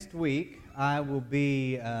next week, I will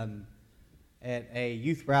be at a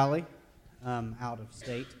youth rally out of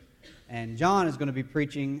state, and John is going to be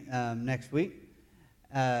preaching next week.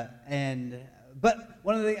 But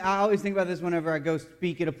one of the I always think about this whenever I go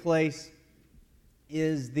speak at a place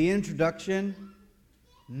is the introduction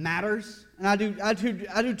matters, and I do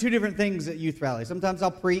two different things at youth rallies. Sometimes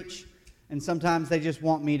I'll preach, and sometimes they just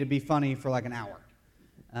want me to be funny for like an hour,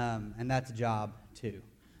 and that's a job too.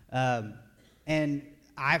 And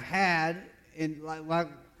I've had like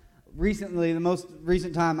recently, the most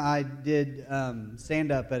recent time I did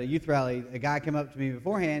stand up at a youth rally, a guy came up to me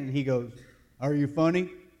beforehand and he goes, "Are you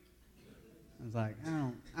funny?" I was like,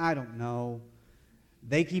 I don't know.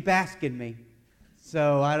 They keep asking me,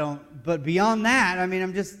 so I don't. But beyond that, I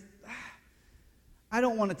mean, I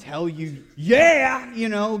don't want to tell you, yeah,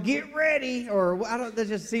 get ready, or that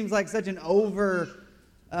just seems like such an over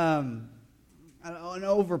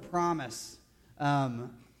promise.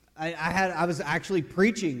 I was actually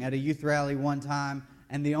preaching at a youth rally one time,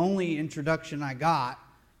 and the only introduction I got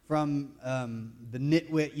from the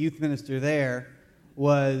nitwit youth minister there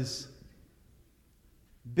was,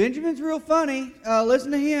 "Benjamin's real funny. Listen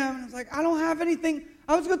to him." And I was like, I don't have anything.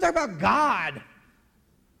 I was going to talk about God.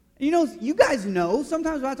 You guys know,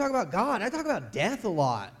 sometimes when I talk about God, I talk about death a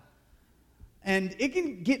lot. And it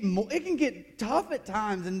can get tough at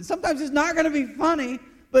times, and sometimes it's not going to be funny,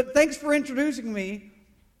 but thanks for introducing me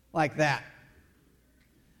like that.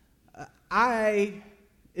 It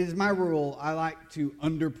is my rule, I like to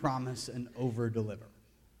underpromise and overdeliver.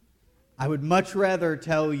 I would much rather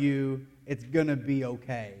tell you it's going to be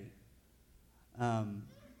okay and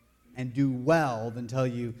do well than tell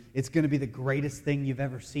you it's going to be the greatest thing you've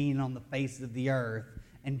ever seen on the face of the earth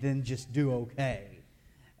and then just do okay.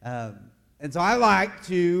 And so I like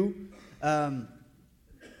to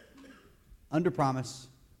underpromise,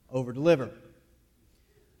 overdeliver.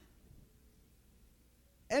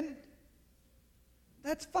 And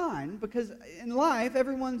that's fine, because in life,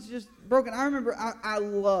 everyone's just broken. I remember I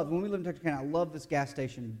loved, when we lived in Texarkana, I loved this gas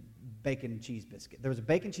station bacon cheese biscuit. There was a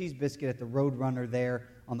bacon cheese biscuit at the Roadrunner there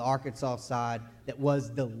on the Arkansas side that was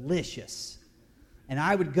delicious. And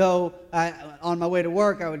I would go, on my way to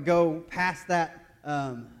work, I would go past that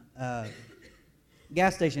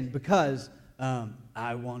gas station because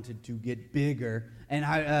I wanted to get bigger. And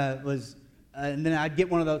and then I'd get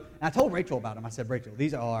one of those. And I told Rachel about them. I said, "Rachel,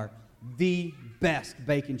 these are the best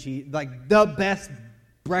bacon cheese, like the best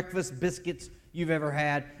breakfast biscuits you've ever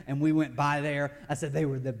had." And we went by there. I said they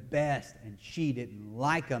were the best, and she didn't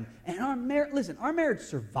like them. And our marriage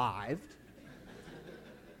survived,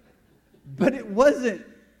 but it wasn't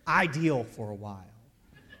ideal for a while.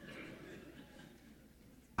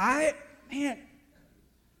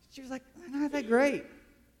 She was like, "Not that great."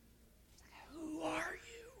 Who are you?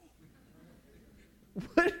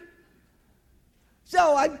 What?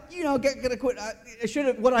 So I, gonna quit.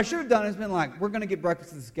 What I should have done is been like, "We're gonna get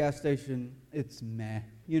breakfast at this gas station. It's meh,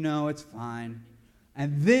 it's fine,"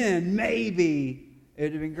 and then maybe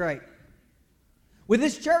it'd have been great. With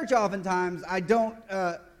this church, oftentimes I don't.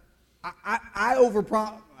 I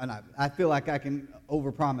overpromise, and I feel like I can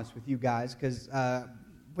overpromise with you guys because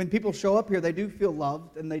when people show up here, they do feel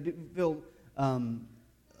loved and they do feel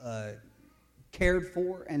cared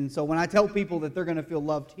for. And so when I tell people that they're going to feel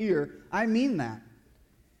loved here, I mean that.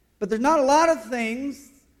 But there's not a lot of things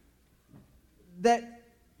that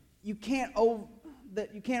you can't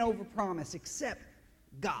overpromise except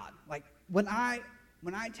God. Like when I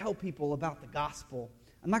tell people about the gospel,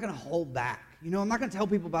 I'm not going to hold back. I'm not going to tell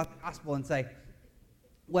people about the gospel and say,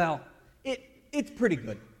 "Well, it's pretty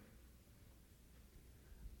good."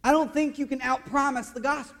 I don't think you can outpromise the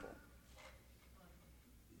gospel.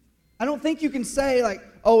 I don't think you can say like,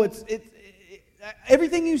 "Oh, it's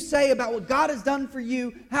everything you say about what God has done for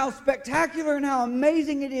you, how spectacular and how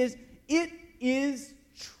amazing it is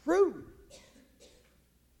true."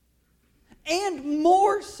 And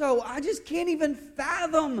more so, I just can't even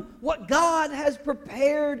fathom what God has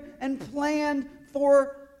prepared and planned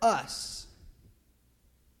for us,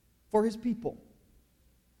 for His people.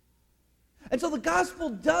 And so the gospel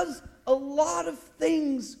does a lot of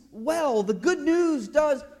things well. The good news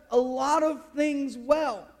does a lot of things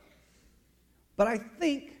well. But I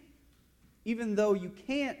think, even though you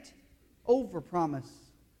can't overpromise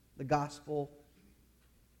the gospel,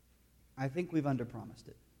 I think we've underpromised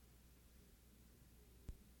it.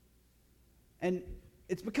 And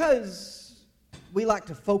it's because we like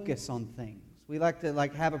to focus on things. We like to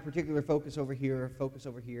have a particular focus over here, or focus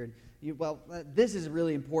over here. And this is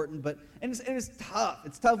really important, and it's tough.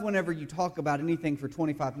 It's tough whenever you talk about anything for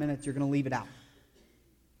 25 minutes, you're going to leave it out.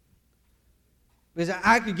 Because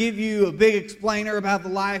I could give you a big explainer about the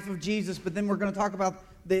life of Jesus, but then we're going to talk about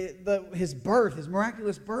his birth, his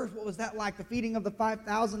miraculous birth. What was that like? The feeding of the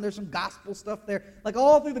 5,000. There's some gospel stuff there. Like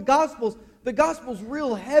all through the Gospels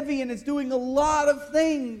real heavy and it's doing a lot of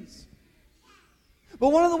things.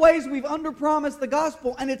 But one of the ways we've underpromised the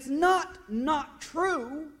gospel, and it's not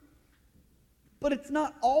true, but it's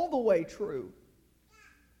not all the way true,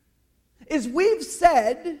 is we've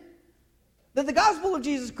said that the gospel of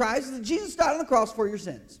Jesus Christ is that Jesus died on the cross for your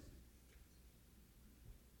sins.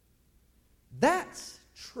 That's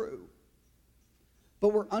true. But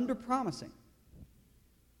we're underpromising.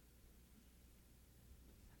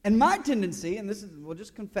 And my tendency, and we'll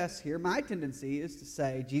just confess here, my tendency is to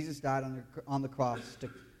say Jesus died on the cross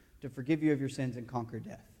to forgive you of your sins and conquer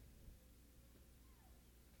death.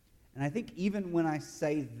 And I think even when I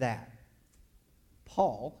say that,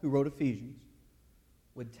 Paul, who wrote Ephesians,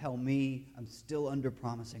 would tell me I'm still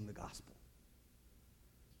underpromising the gospel.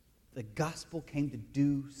 The gospel came to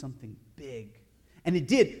do something big. And it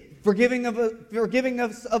did. Forgiving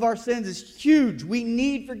us of our sins is huge. We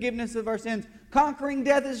need forgiveness of our sins. Conquering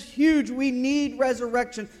death is huge. We need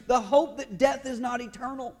resurrection. The hope that death is not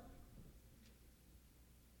eternal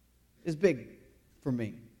is big for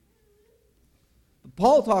me. But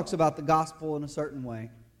Paul talks about the gospel in a certain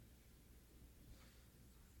way.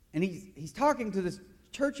 And he's talking to this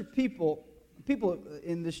church of people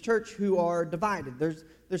in this church who are divided.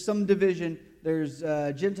 There's some division. There's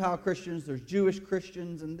Gentile Christians. There's Jewish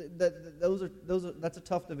Christians, and that's a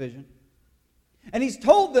tough division. And he's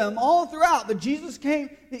told them all throughout that Jesus came.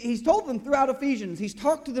 He's told them throughout Ephesians. He's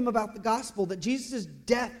talked to them about the gospel, that Jesus'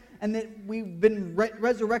 death and that we've been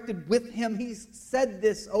resurrected with him. He's said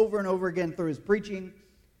this over and over again through his preaching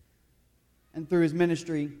and through his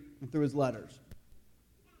ministry and through his letters.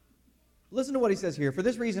 Listen to what he says here. For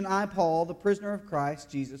this reason, I, Paul, the prisoner of Christ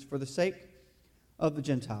Jesus, for the sake of the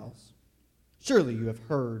Gentiles. Surely you have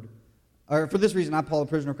heard. Or for this reason, I, Paul, the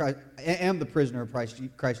prisoner of Christ, am the prisoner of Christ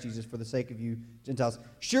Jesus for the sake of you Gentiles.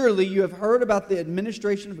 Surely you have heard about the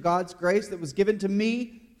administration of God's grace that was given to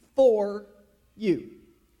me for you.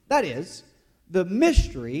 That is, the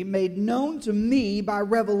mystery made known to me by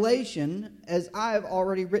revelation, as I have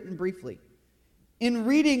already written briefly. In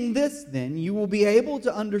reading this, then, you will be able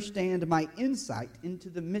to understand my insight into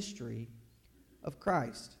the mystery of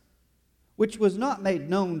Christ, which was not made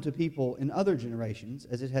known to people in other generations,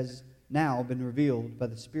 as it has now been revealed by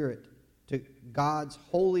the Spirit to God's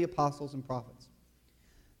holy apostles and prophets.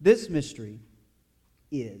 This mystery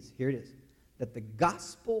is, here it is, that the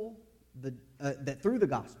gospel, that through the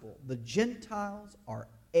gospel, the Gentiles are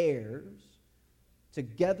heirs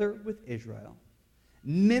together with Israel,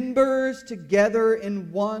 members together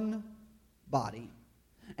in one body,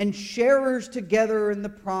 and sharers together in the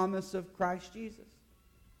promise of Christ Jesus,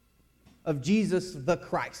 of Jesus the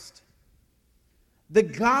Christ. The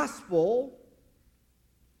gospel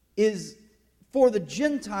is, for the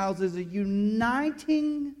Gentiles, is a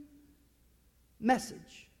uniting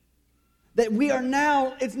message. That we are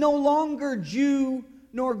now, it's no longer Jew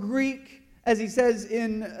nor Greek, as he says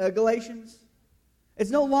in Galatians. It's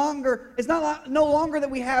no longer that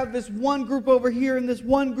we have this one group over here and this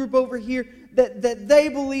one group over here, that they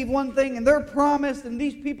believe one thing and they're promised and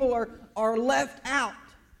these people are left out.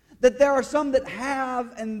 That there are some that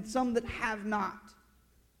have and some that have not.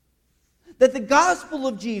 That the gospel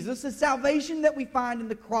of Jesus, the salvation that we find in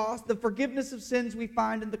the cross, the forgiveness of sins we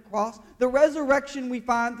find in the cross, the resurrection we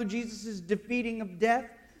find through Jesus' defeating of death,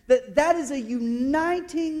 that is a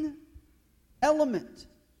uniting element.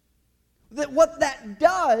 That what that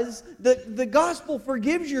does, the gospel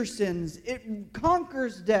forgives your sins, it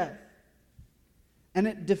conquers death, and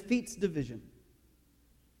it defeats division.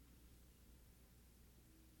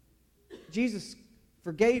 Jesus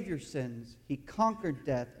forgave your sins, he conquered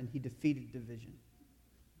death, and he defeated division.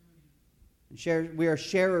 And we are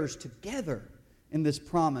sharers together in this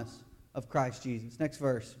promise of Christ Jesus. Next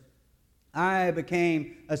verse. I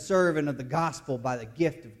became a servant of the gospel by the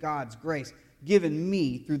gift of God's grace given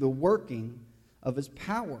me through the working of his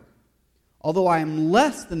power. Although I am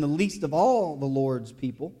less than the least of all the Lord's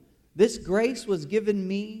people, this grace was given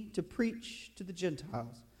me to preach to the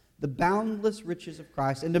Gentiles the boundless riches of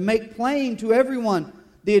Christ, and to make plain to everyone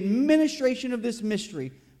the administration of this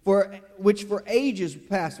mystery, which for ages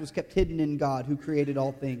past was kept hidden in God, who created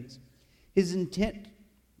all things. His intent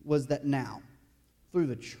was that now, through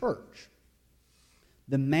the church,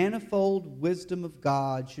 the manifold wisdom of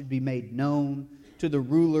God should be made known to the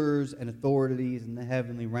rulers and authorities in the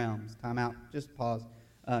heavenly realms. Time out. Just pause.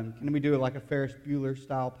 Can we do it like a Ferris Bueller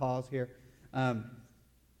style pause here?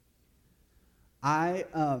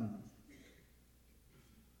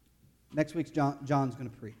 Next week, John's going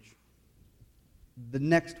to preach. The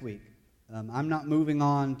next week, I'm not moving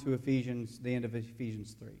on to Ephesians, the end of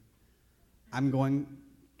Ephesians 3. I'm going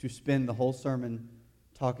to spend the whole sermon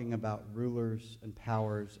talking about rulers and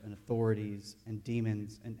powers and authorities and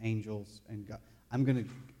demons and angels and God. I'm going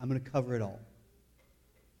to cover it all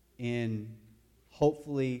in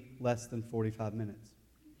hopefully less than 45 minutes.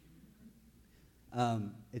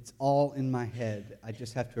 It's all in my head. I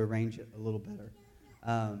just have to arrange it a little better.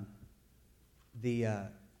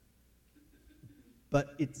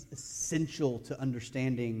 But it's essential to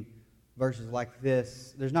understanding verses like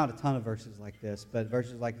this. There's not a ton of verses like this, but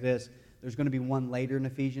verses like this, there's going to be one later in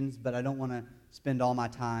Ephesians, but I don't want to spend all my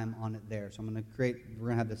time on it there. So we're going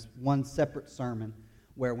to have this one separate sermon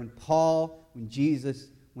where when Paul, when Jesus,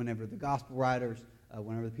 whenever the gospel writers,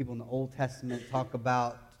 whenever the people in the Old Testament talk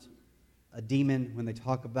about a demon, when they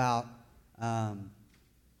talk about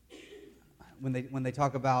when they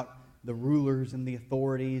talk about the rulers and the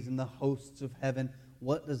authorities and the hosts of heaven,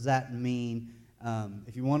 what does that mean?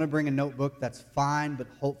 If you want to bring a notebook, that's fine, but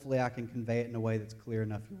hopefully I can convey it in a way that's clear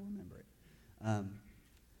enough you'll remember it.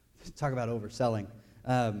 Talk about overselling.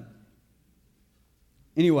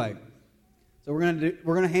 Anyway, so we're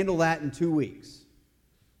going to handle that in 2 weeks.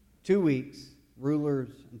 2 weeks, rulers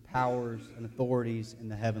and powers and authorities in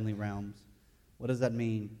the heavenly realms. What does that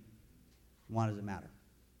mean? Why does it matter?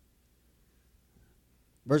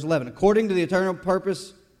 Verse 11, according to the eternal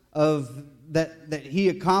purpose of that he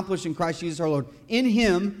accomplished in Christ Jesus our Lord, in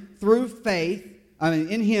him and through faith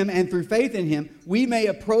in him, we may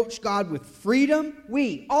approach God with freedom.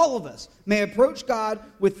 We, all of us, may approach God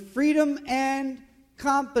with freedom and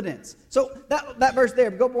confidence. So that verse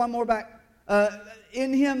there, go one more back.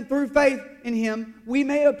 In him, through faith in him, we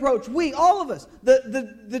may approach. We, all of us,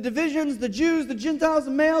 the divisions, the Jews, the Gentiles,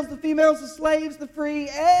 the males, the females, the slaves, the free,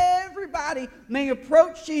 everybody may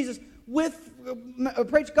approach Jesus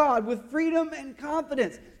approach God with freedom and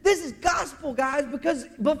confidence. This is gospel, guys, because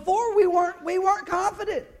before we weren't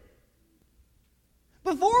confident.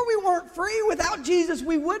 Before we weren't free, without Jesus,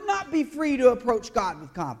 we would not be free to approach God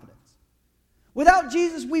with confidence. Without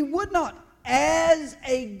Jesus, we would not, as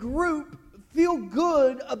a group, feel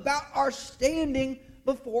good about our standing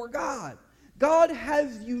before God. God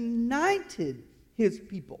has united his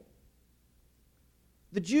people.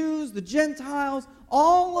 The Jews, the Gentiles,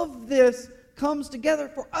 all of this comes together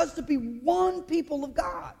for us to be one people of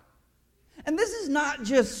God. And this is not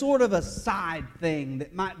just sort of a side thing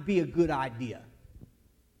that might be a good idea.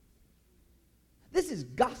 This is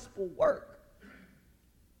gospel work.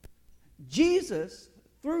 Jesus,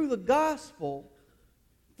 through the gospel,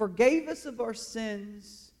 forgave us of our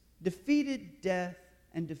sins, defeated death,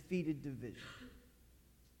 and defeated division.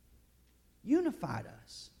 Unified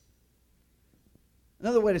us.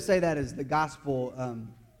 Another way to say that is the gospel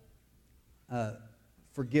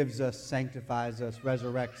forgives us, sanctifies us,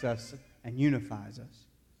 resurrects us, and unifies us.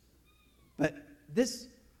 But this,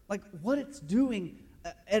 like what it's doing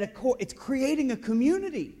at a core, it's creating a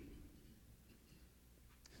community.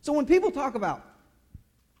 So when people talk about,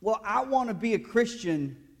 well, I want to be a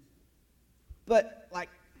Christian, but like,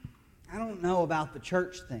 I don't know about the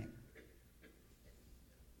church thing.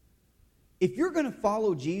 If you're going to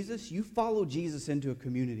follow Jesus, you follow Jesus into a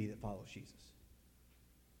community that follows Jesus.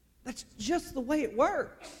 That's just the way it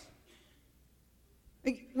works.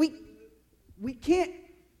 We can't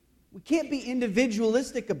be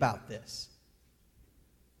individualistic about this.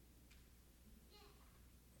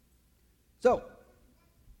 So,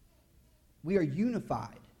 we are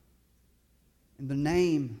unified in the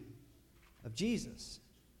name of Jesus.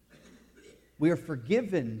 We are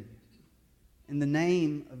forgiven in the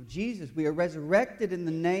name of Jesus. We are resurrected in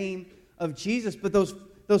the name of Jesus. But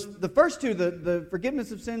the first two, the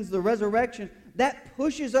forgiveness of sins, the resurrection, that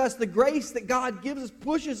pushes us, the grace that God gives us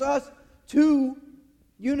pushes us to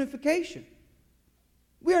unification.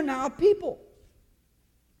 We are now a people.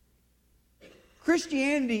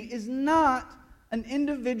 Christianity is not an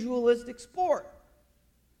individualistic sport.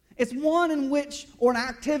 It's one in which, or an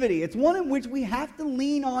activity, it's one in which we have to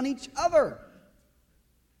lean on each other.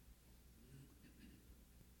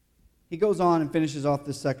 He goes on and finishes off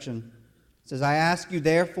this section. He says, I ask you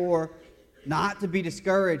therefore not to be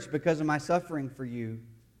discouraged because of my suffering for you,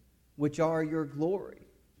 which are your glory.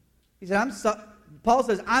 He said, Paul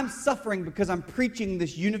says, I'm suffering because I'm preaching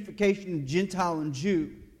this unification of Gentile and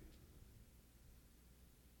Jew.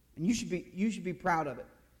 And you should be proud of it.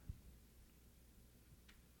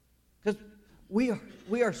 Because we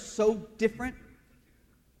are so different.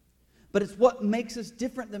 But it's what makes us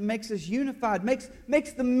different that makes us unified, makes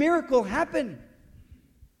the miracle happen.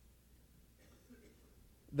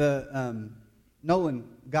 The Nolan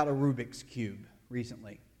got a Rubik's Cube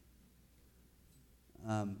recently.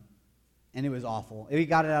 And it was awful. He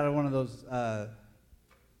got it out of one of those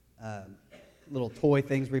little toy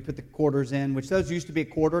things where you put the quarters in, which those used to be a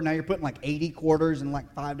quarter. Now you're putting like 80 quarters in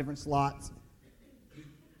like 5 different slots.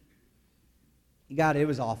 He got it. It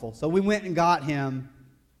was awful. So we went and got him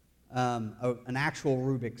an actual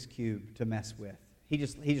Rubik's Cube to mess with. He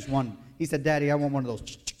just wanted. He said, "Daddy, I want one of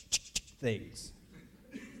those things."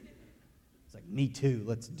 It's like, me too.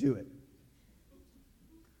 Let's do it.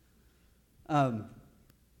 And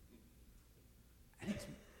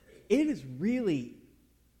it is really,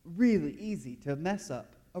 really easy to mess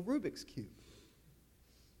up a Rubik's Cube.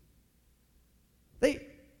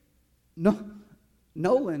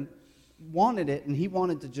 Nolan wanted it, and he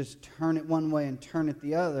wanted to just turn it one way and turn it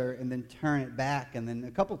the other, and then turn it back. And then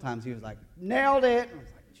a couple times he was like, "Nailed it!" I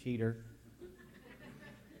was like, "Cheater."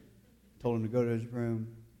 Told him to go to his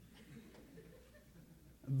room.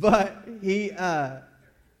 But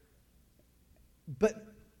but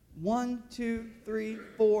 1, 2, 3,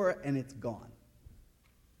 4, and it's gone.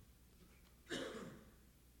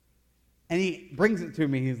 And he brings it to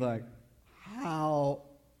me. He's like, "How?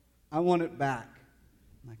 I want it back."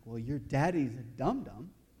 I'm like, "Well, your daddy's a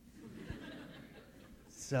dum-dum."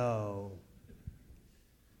 So,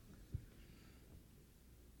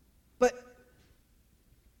 but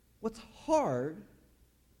what's hard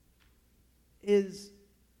is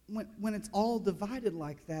when it's all divided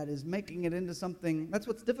like that, is making it into something. That's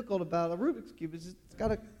what's difficult about a Rubik's Cube, is it's got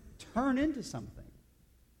to turn into something.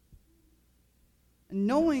 And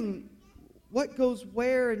knowing what goes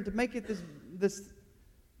where, and to make it this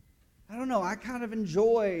I don't know, I kind of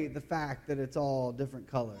enjoy the fact that it's all different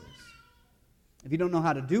colors. If you don't know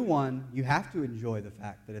how to do one, you have to enjoy the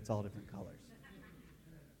fact that it's all different colors.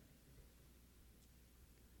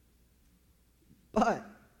 But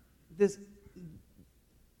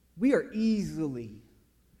we are easily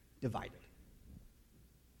divided.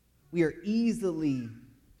 We are easily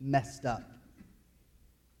messed up.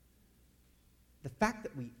 The fact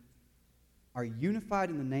that we are unified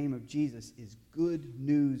in the name of Jesus is good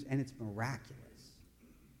news, and it's miraculous.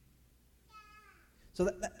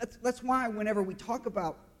 So that's why whenever we talk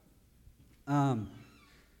about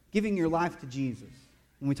giving your life to Jesus,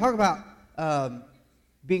 when we talk about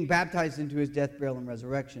being baptized into his death, burial, and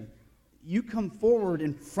resurrection, you come forward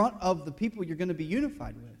in front of the people you're going to be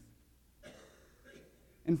unified with,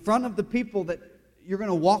 in front of the people that you're going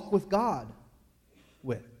to walk with God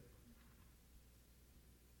with.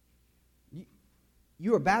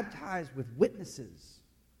 You are baptized with witnesses,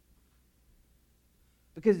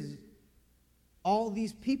 because all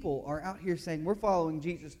these people are out here saying, "We're following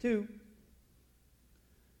Jesus too."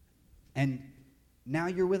 And now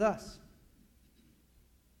you're with us.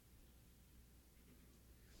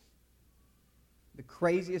 The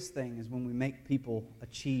craziest thing is when we make people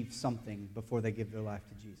achieve something before they give their life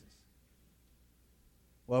to Jesus.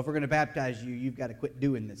 Well, if we're going to baptize you, you've got to quit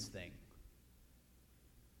doing this thing.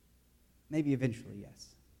 Maybe eventually,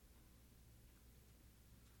 yes.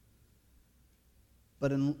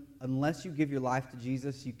 But unless you give your life to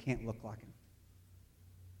Jesus, you can't look like him.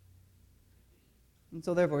 And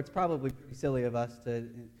so therefore, it's probably pretty silly of us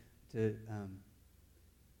to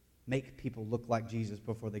make people look like Jesus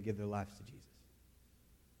before they give their lives to Jesus.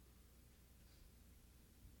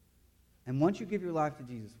 And once you give your life to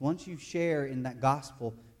Jesus, once you share in that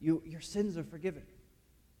gospel, your sins are forgiven.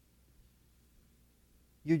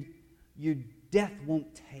 Your death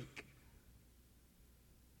won't take.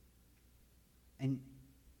 And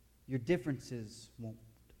your differences won't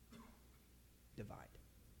divide.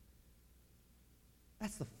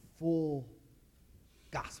 That's the full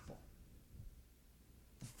gospel.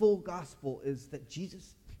 The full gospel is that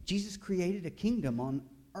Jesus created a kingdom on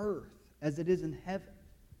earth as it is in heaven.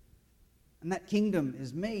 And that kingdom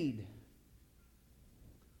is made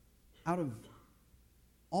out of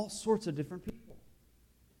all sorts of different people.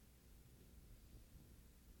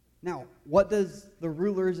 Now, what does the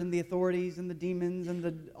rulers and the authorities and the demons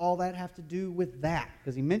and all that have to do with that?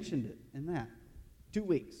 Because he mentioned it in that. 2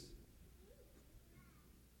 weeks.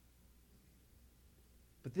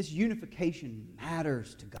 But this unification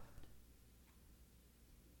matters to God.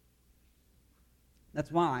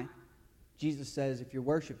 That's why Jesus says, if you're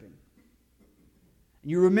worshiping, and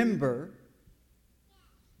you remember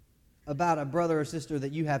about a brother or sister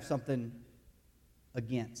that you have something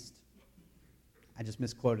against. I just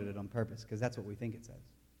misquoted it on purpose because that's what we think it says.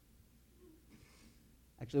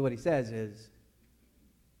 Actually, what he says is,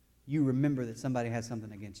 you remember that somebody has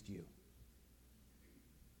something against you.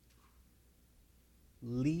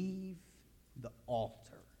 Leave the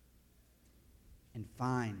altar and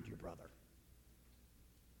find your brother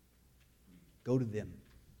Go to them.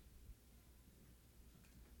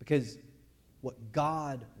 Because what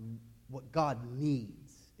God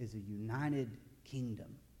needs is a united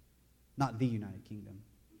kingdom. Not the United Kingdom,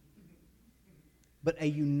 but a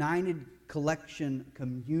united collection,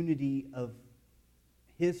 community of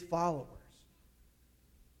His followers.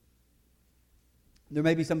 There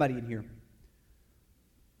may be somebody in here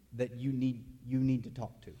that you need to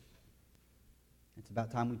talk to. It's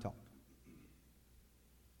about time we talked.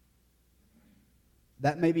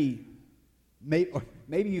 That maybe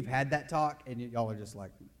you've had that talk and y'all are just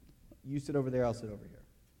like, you sit over there, I'll sit over here.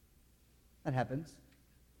 That happens.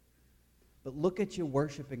 But look at you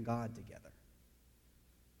worshiping God together.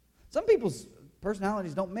 Some people's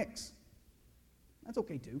personalities don't mix. That's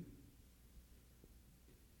okay too.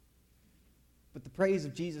 But the praise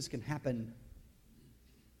of Jesus can happen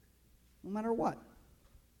no matter what.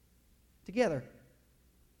 Together.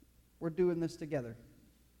 We're doing this together.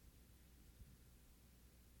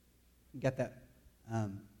 You got that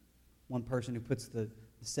one person who puts the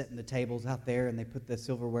setting the tables out there and they put the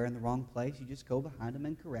silverware in the wrong place. You just go behind them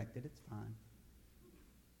and correct it. It's fine.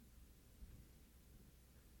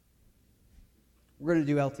 We're going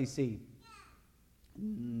to do LTC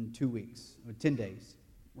in 2 weeks, or 10 days.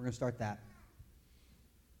 We're going to start that.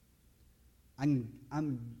 I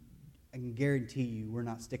can guarantee you we're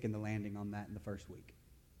not sticking the landing on that in the first week.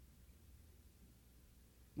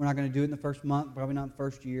 We're not going to do it in the first month, probably not in the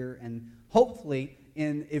first year, and hopefully,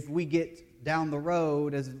 if we get down the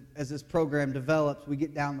road, as this program develops, we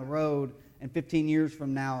get down the road, and 15 years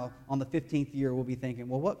from now, on the 15th year, we'll be thinking,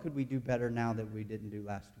 well, what could we do better now that we didn't do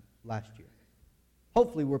last year?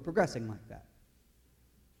 Hopefully, we're progressing like that.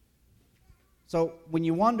 So when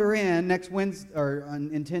you wander in next Wednesday or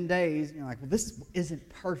in 10 days, you're like, well, this isn't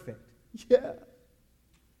perfect. Yeah.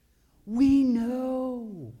 We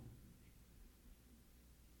know.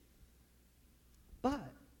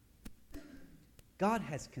 But God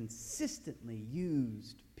has consistently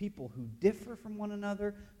used people who differ from one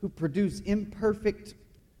another, who produce imperfect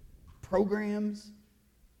programs,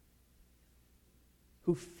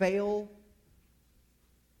 who fail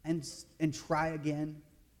and try again.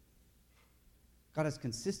 God has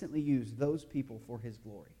consistently used those people for His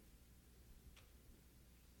glory.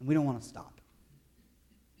 And we don't want to stop.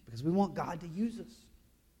 Because we want God to use us.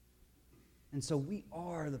 And so we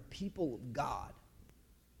are the people of God.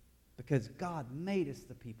 Because God made us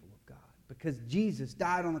the people of God. Because Jesus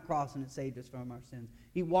died on the cross and it saved us from our sins.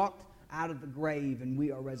 He walked out of the grave and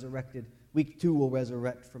we are resurrected. We too will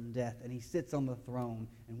resurrect from death. And He sits on the throne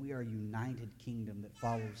and we are a united kingdom that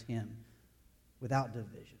follows Him without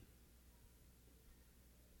division.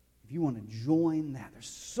 If you want to join that, there's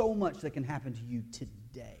so much that can happen to you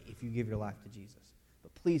today if you give your life to Jesus.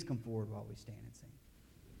 But please come forward while we stand and sing.